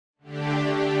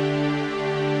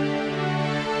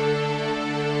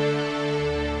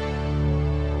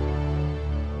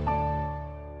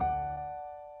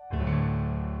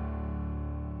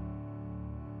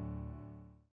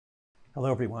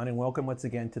Hello everyone, and welcome once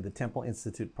again to the Temple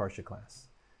Institute Parsha class.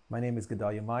 My name is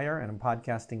Gedalia Meyer, and I'm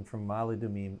podcasting from Ma'ale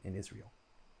Adumim in Israel.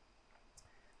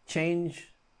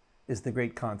 Change is the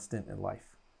great constant in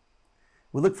life.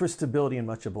 We look for stability in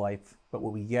much of life, but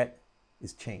what we get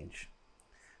is change.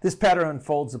 This pattern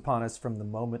unfolds upon us from the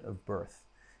moment of birth.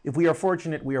 If we are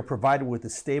fortunate, we are provided with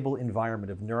a stable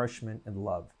environment of nourishment and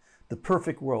love, the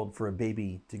perfect world for a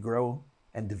baby to grow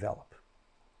and develop.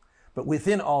 But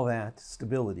within all that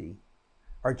stability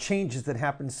are changes that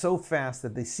happen so fast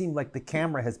that they seem like the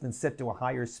camera has been set to a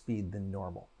higher speed than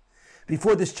normal.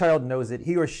 Before this child knows it,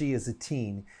 he or she is a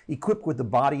teen, equipped with a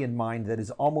body and mind that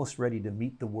is almost ready to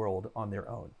meet the world on their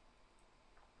own.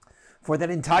 For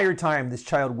that entire time, this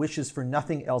child wishes for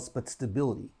nothing else but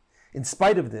stability. In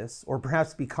spite of this, or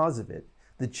perhaps because of it,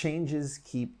 the changes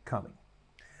keep coming.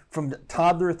 From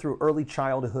toddler through early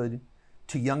childhood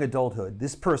to young adulthood,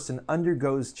 this person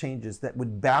undergoes changes that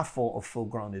would baffle a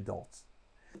full-grown adult.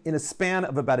 In a span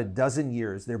of about a dozen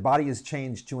years, their body has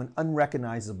changed to an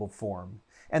unrecognizable form,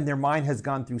 and their mind has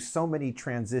gone through so many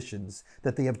transitions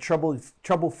that they have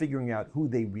trouble figuring out who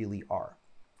they really are.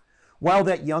 While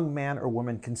that young man or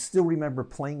woman can still remember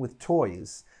playing with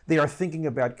toys, they are thinking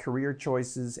about career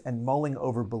choices and mulling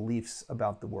over beliefs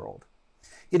about the world.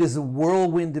 It is a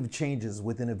whirlwind of changes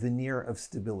within a veneer of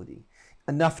stability,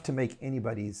 enough to make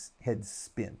anybody's head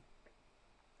spin.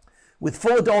 With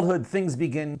full adulthood, things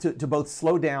begin to both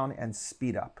slow down and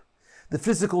speed up. The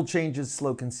physical changes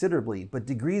slow considerably, but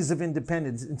degrees of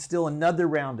independence instill another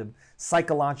round of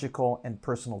psychological and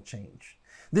personal change.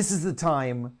 This is the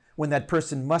time when that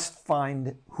person must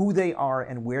find who they are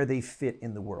and where they fit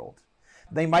in the world.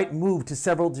 They might move to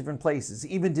several different places,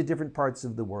 even to different parts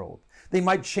of the world. They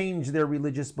might change their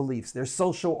religious beliefs, their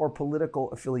social or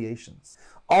political affiliations.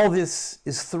 All this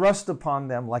is thrust upon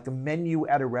them like a menu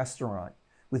at a restaurant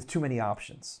with too many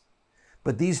options.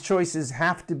 But these choices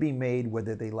have to be made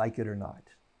whether they like it or not,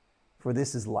 for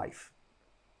this is life.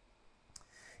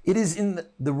 It is in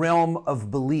the realm of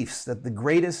beliefs that the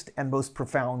greatest and most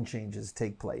profound changes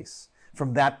take place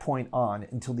from that point on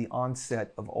until the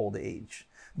onset of old age.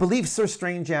 Beliefs are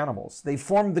strange animals. They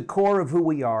form the core of who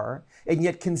we are, and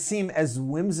yet can seem as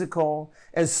whimsical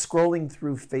as scrolling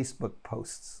through Facebook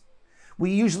posts. We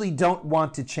usually don't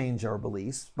want to change our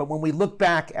beliefs, but when we look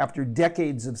back after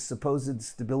decades of supposed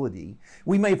stability,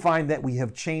 we may find that we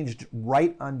have changed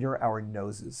right under our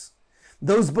noses.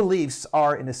 Those beliefs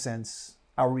are, in a sense,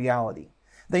 our reality.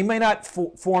 They may not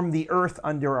form the earth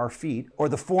under our feet or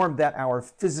the form that our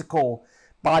physical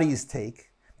bodies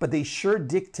take, but they sure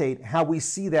dictate how we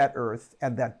see that earth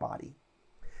and that body.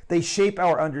 They shape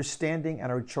our understanding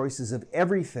and our choices of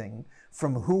everything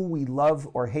from who we love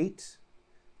or hate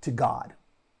to God.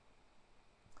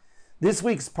 This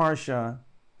week's Parsha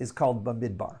is called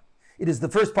Bamidbar. It is the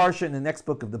first Parsha in the next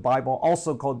book of the Bible,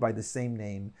 also called by the same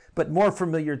name, but more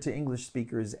familiar to English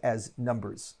speakers as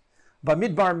Numbers.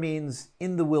 Bamidbar means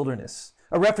in the wilderness,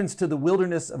 a reference to the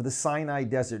wilderness of the Sinai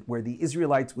desert where the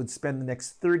Israelites would spend the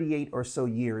next 38 or so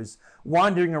years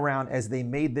wandering around as they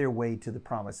made their way to the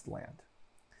promised land.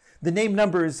 The name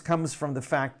Numbers comes from the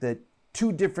fact that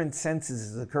two different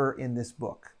censuses occur in this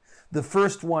book. The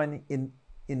first one in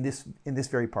this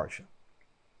very Parsha.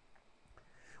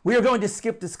 We are going to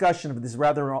skip discussion of this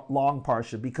rather long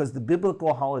Parsha because the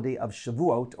biblical holiday of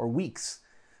Shavuot, or weeks,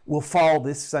 will fall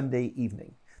this Sunday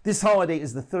evening. This holiday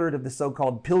is the third of the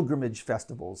so-called pilgrimage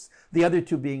festivals, the other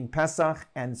two being Pesach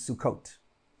and Sukkot.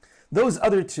 Those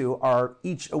other two are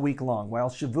each a week long, while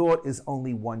Shavuot is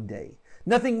only one day.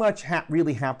 Nothing much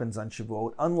really happens on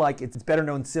Shavuot, unlike its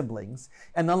better-known siblings,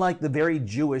 and unlike the very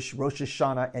Jewish Rosh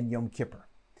Hashanah and Yom Kippur.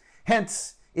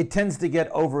 Hence, it tends to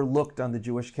get overlooked on the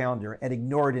Jewish calendar and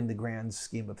ignored in the grand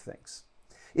scheme of things.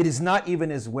 It is not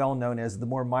even as well known as the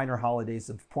more minor holidays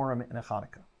of Purim and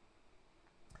Hanukkah.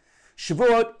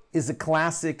 Shavuot is a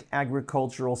classic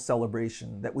agricultural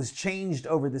celebration that was changed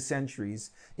over the centuries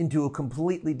into a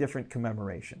completely different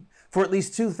commemoration. For at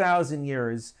least 2,000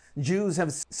 years, Jews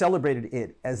have celebrated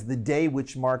it as the day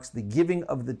which marks the giving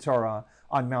of the Torah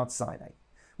on Mount Sinai.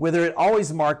 Whether it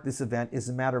always marked this event is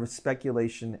a matter of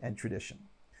speculation and tradition.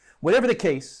 Whatever the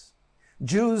case,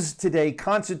 Jews today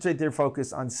concentrate their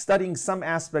focus on studying some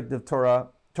aspect of Torah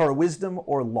wisdom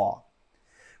or law,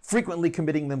 frequently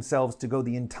committing themselves to go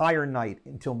the entire night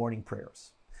until morning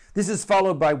prayers. This is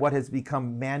followed by what has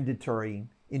become mandatory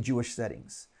in Jewish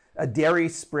settings, a dairy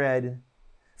spread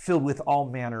filled with all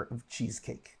manner of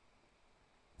cheesecake.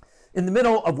 In the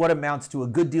middle of what amounts to a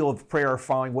good deal of prayer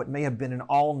following what may have been an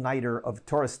all-nighter of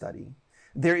Torah study,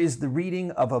 there is the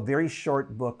reading of a very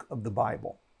short book of the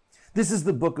Bible. This is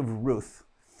the Book of Ruth,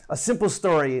 a simple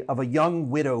story of a young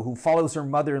widow who follows her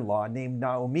mother-in-law named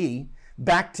Naomi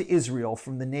back to Israel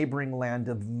from the neighboring land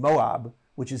of Moab,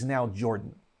 which is now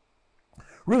Jordan.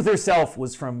 Ruth herself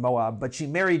was from Moab, but she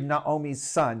married Naomi's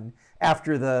son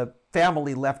after the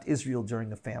family left Israel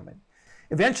during a famine.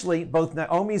 Eventually, both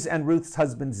Naomi's and Ruth's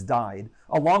husbands died,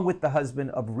 along with the husband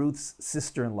of Ruth's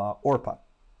sister-in-law, Orpah.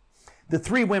 The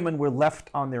three women were left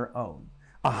on their own,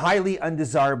 a highly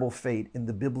undesirable fate in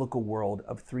the biblical world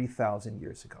of 3,000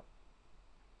 years ago.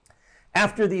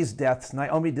 After these deaths,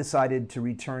 Naomi decided to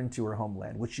return to her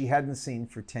homeland, which she hadn't seen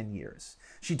for 10 years.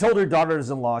 She told her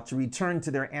daughters-in-law to return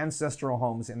to their ancestral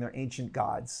homes and their ancient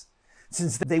gods,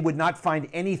 since they would not find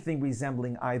anything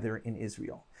resembling either in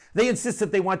Israel. They insist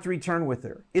that they want to return with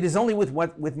her. It is only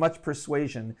with much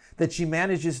persuasion that she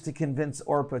manages to convince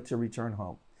Orpah to return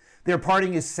home. Their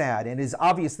parting is sad, and it is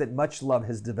obvious that much love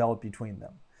has developed between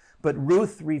them. But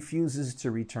Ruth refuses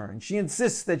to return. She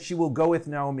insists that she will go with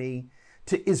Naomi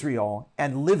to Israel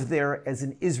and live there as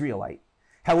an Israelite,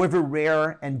 however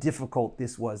rare and difficult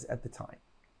this was at the time.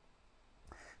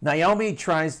 Naomi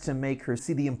tries to make her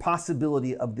see the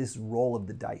impossibility of this roll of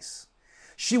the dice.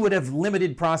 She would have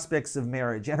limited prospects of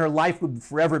marriage, and her life would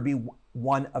forever be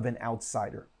one of an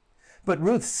outsider. But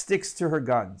Ruth sticks to her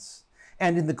guns,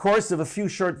 and in the course of a few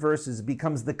short verses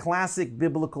becomes the classic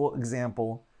biblical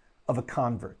example of a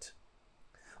convert.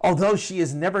 Although she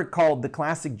is never called the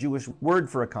classic Jewish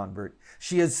word for a convert,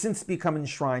 she has since become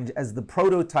enshrined as the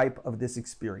prototype of this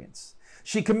experience.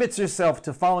 She commits herself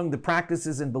to following the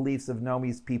practices and beliefs of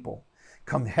Naomi's people,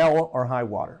 come hell or high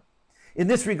water. In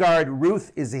this regard,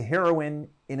 Ruth is a heroine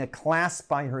in a class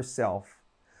by herself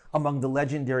among the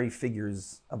legendary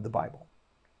figures of the Bible.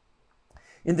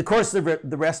 In the course of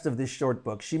the rest of this short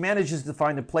book, she manages to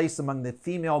find a place among the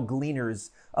female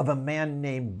gleaners of a man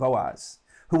named Boaz,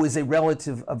 who is a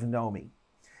relative of Naomi.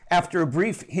 After a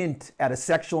brief hint at a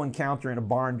sexual encounter in a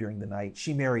barn during the night,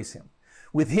 she marries him.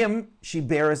 With him, she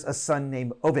bears a son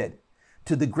named Oved,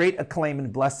 to the great acclaim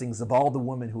and blessings of all the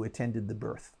women who attended the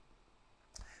birth.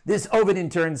 This Oved in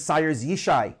turn sires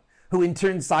Yishai, who in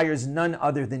turn sires none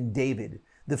other than David,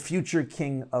 the future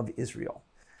king of Israel.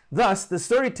 Thus, the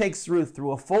story takes Ruth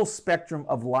through a full spectrum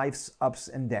of life's ups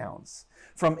and downs,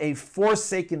 from a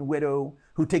forsaken widow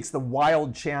who takes the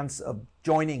wild chance of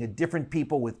joining a different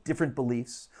people with different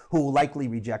beliefs, who will likely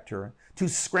reject her, to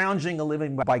scrounging a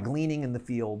living by gleaning in the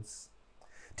fields,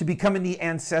 to becoming the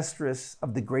ancestress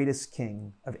of the greatest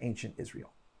king of ancient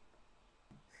Israel.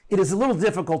 It is a little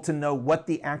difficult to know what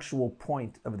the actual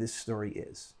point of this story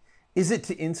is. Is it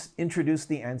to introduce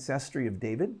the ancestry of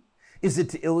David? Is it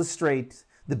to illustrate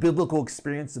the biblical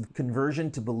experience of conversion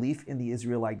to belief in the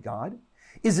Israelite God?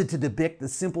 Is it to depict the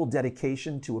simple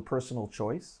dedication to a personal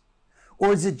choice?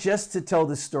 Or is it just to tell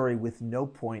the story with no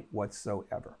point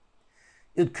whatsoever?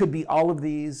 It could be all of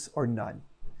these or none.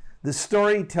 The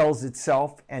story tells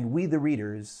itself, and we, the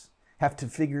readers, have to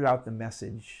figure out the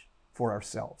message for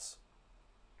ourselves.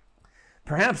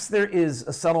 Perhaps there is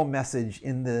a subtle message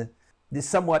in this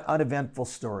somewhat uneventful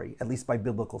story, at least by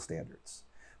biblical standards.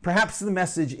 Perhaps the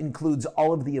message includes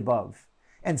all of the above,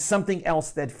 and something else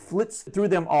that flits through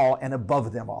them all and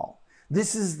above them all.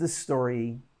 This is the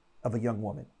story of a young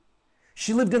woman.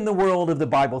 She lived in the world of the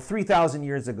Bible 3,000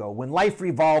 years ago, when life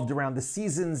revolved around the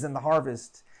seasons and the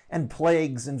harvest, and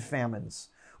plagues and famines.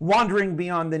 Wandering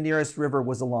beyond the nearest river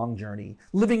was a long journey.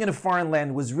 Living in a foreign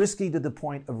land was risky to the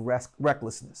point of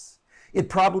recklessness. It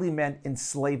probably meant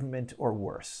enslavement or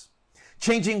worse.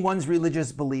 Changing one's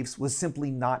religious beliefs was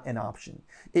simply not an option.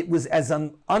 It was as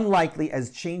unlikely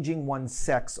as changing one's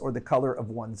sex or the color of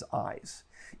one's eyes.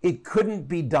 It couldn't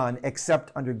be done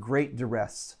except under great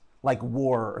duress, like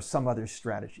war or some other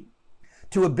strategy.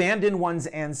 To abandon one's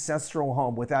ancestral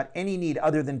home without any need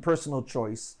other than personal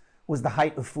choice was the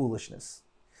height of foolishness.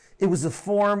 It was a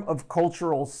form of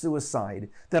cultural suicide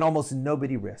that almost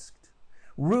nobody risked.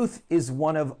 Ruth is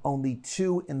one of only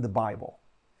two in the Bible,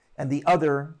 and the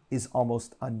other is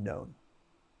almost unknown.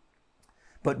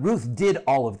 But Ruth did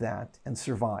all of that and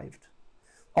survived.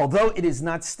 Although it is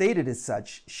not stated as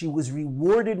such, she was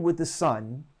rewarded with a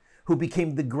son who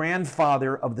became the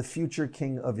grandfather of the future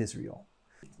king of Israel.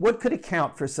 What could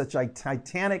account for such a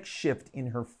titanic shift in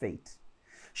her fate?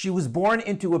 She was born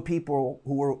into a people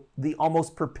who were the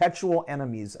almost perpetual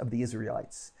enemies of the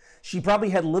Israelites. She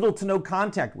probably had little to no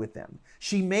contact with them.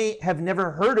 She may have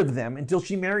never heard of them until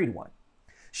she married one.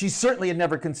 She certainly had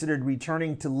never considered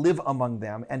returning to live among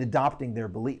them and adopting their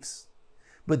beliefs.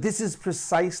 But this is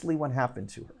precisely what happened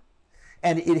to her.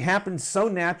 And it happened so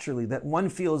naturally that one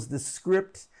feels the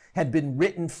script had been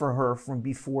written for her from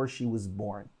before she was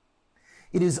born.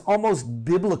 It is almost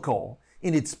biblical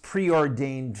in its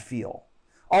preordained feel.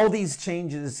 All these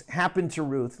changes happened to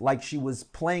Ruth like she was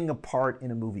playing a part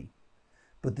in a movie.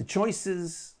 but the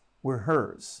choices were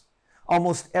hers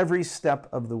almost every step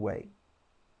of the way.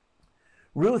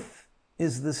 Ruth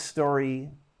is the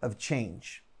story of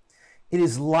change. It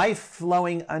is life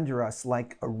flowing under us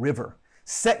like a river,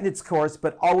 set in its course,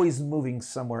 but always moving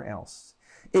somewhere else.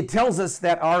 It tells us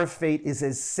that our fate is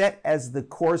as set as the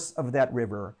course of that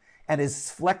river and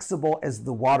as flexible as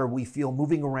the water we feel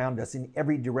moving around us in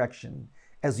every direction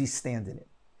as we stand in it.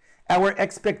 Our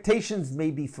expectations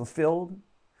may be fulfilled,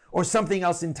 or something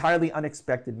else entirely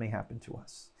unexpected may happen to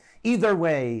us. Either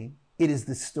way, it is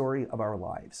the story of our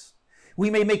lives.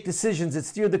 We may make decisions that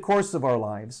steer the course of our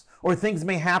lives, or things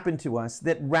may happen to us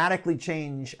that radically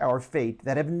change our fate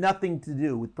that have nothing to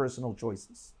do with personal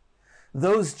choices.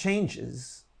 Those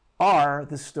changes are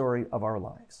the story of our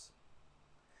lives.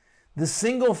 The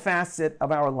single facet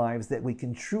of our lives that we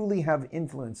can truly have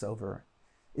influence over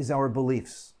is our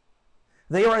beliefs.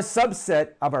 They are a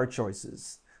subset of our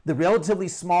choices, the relatively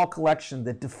small collection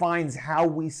that defines how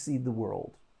we see the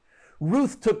world.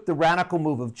 Ruth took the radical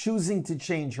move of choosing to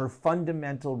change her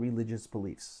fundamental religious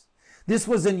beliefs. This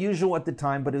was unusual at the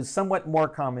time, but is somewhat more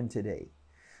common today.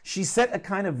 She set a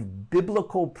kind of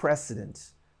biblical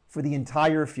precedent for the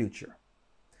entire future,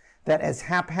 that as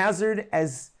haphazard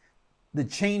as the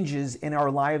changes in our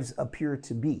lives appear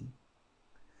to be,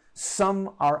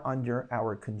 some are under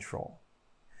our control.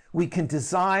 We can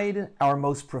decide our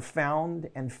most profound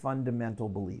and fundamental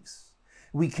beliefs.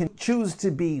 We can choose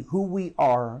to be who we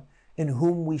are and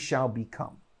whom we shall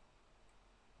become.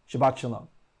 Shabbat Shalom.